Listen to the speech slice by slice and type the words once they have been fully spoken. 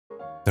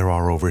there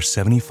are over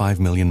 75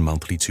 million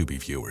monthly Tubi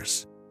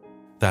viewers.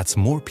 That's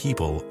more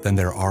people than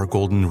there are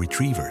golden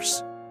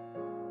retrievers.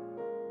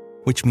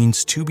 Which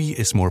means Tubi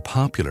is more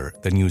popular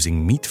than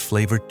using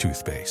meat-flavored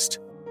toothpaste.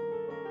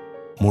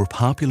 More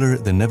popular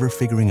than never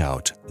figuring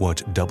out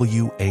what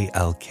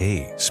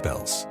WALK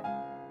spells.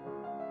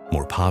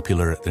 More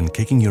popular than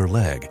kicking your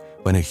leg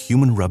when a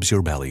human rubs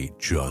your belly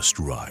just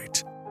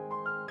right.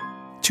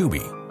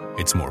 Tubi,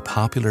 it's more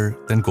popular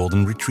than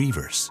golden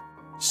retrievers.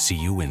 See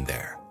you in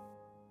there.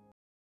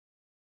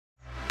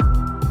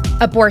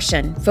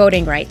 Abortion,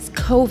 voting rights,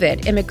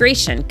 COVID,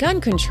 immigration, gun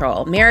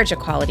control, marriage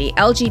equality,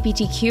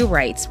 LGBTQ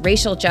rights,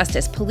 racial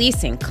justice,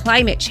 policing,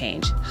 climate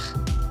change.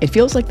 It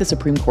feels like the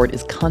Supreme Court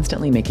is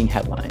constantly making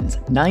headlines.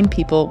 9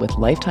 people with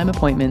lifetime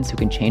appointments who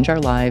can change our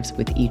lives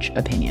with each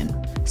opinion.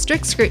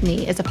 Strict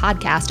Scrutiny is a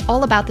podcast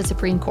all about the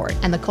Supreme Court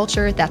and the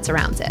culture that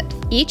surrounds it.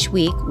 Each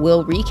week,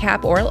 we'll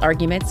recap oral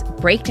arguments,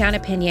 break down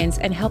opinions,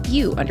 and help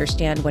you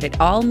understand what it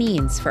all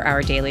means for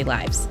our daily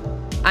lives.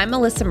 I'm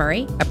Melissa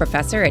Murray, a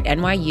professor at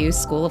NYU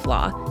School of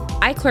Law.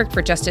 I clerked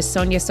for Justice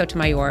Sonia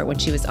Sotomayor when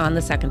she was on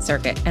the Second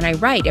Circuit, and I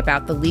write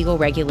about the legal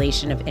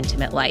regulation of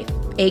intimate life,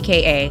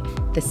 aka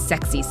the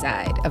sexy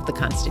side of the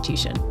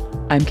Constitution.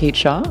 I'm Kate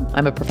Shaw.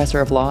 I'm a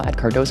professor of law at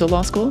Cardozo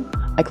Law School.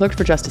 I clerked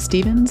for Justice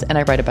Stevens, and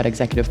I write about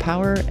executive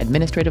power,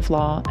 administrative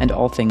law, and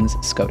all things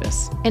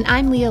SCOTUS. And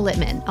I'm Leah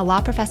Littman, a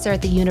law professor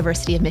at the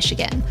University of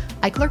Michigan.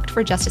 I clerked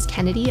for Justice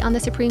Kennedy on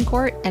the Supreme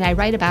Court, and I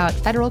write about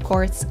federal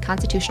courts,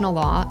 constitutional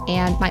law,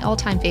 and my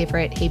all-time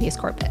favorite, habeas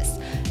corpus.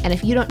 And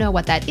if you don't know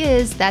what that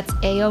is, that's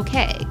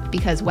A-OK,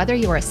 because whether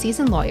you're a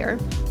seasoned lawyer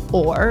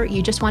or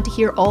you just want to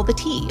hear all the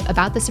tea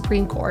about the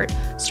Supreme Court,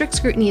 Strict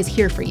Scrutiny is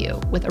here for you,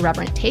 with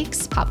irreverent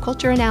takes, pop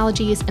culture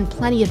analogies, and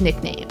plenty of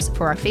nicknames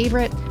for our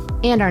favorite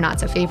and our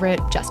not-so-favorite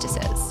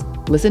justices.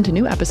 Listen to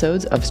new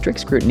episodes of Strict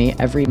Scrutiny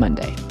every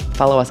Monday.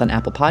 Follow us on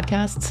Apple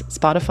Podcasts,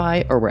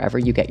 Spotify, or wherever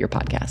you get your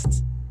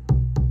podcasts.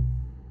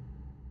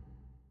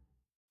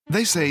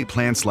 They say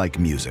plants like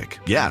music.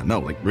 Yeah, no,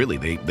 like really,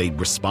 they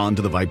respond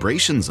to the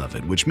vibrations of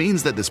it, which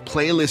means that this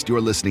playlist you're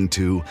listening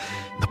to,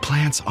 the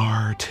plants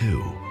are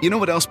too. You know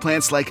what else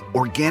plants like?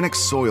 Organic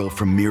soil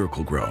from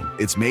Miracle-Gro.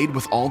 It's made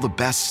with all the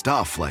best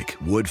stuff like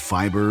wood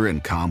fiber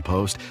and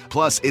compost.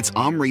 Plus, it's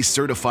OMRI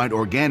certified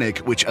organic,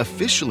 which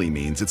officially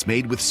means it's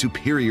made with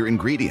superior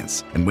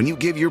ingredients. And when you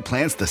give your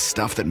plants the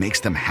stuff that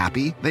makes them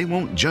happy, they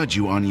won't judge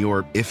you on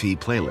your iffy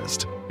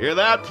playlist. Hear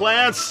that,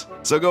 plants?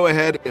 So go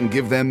ahead and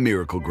give them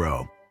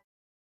Miracle-Gro.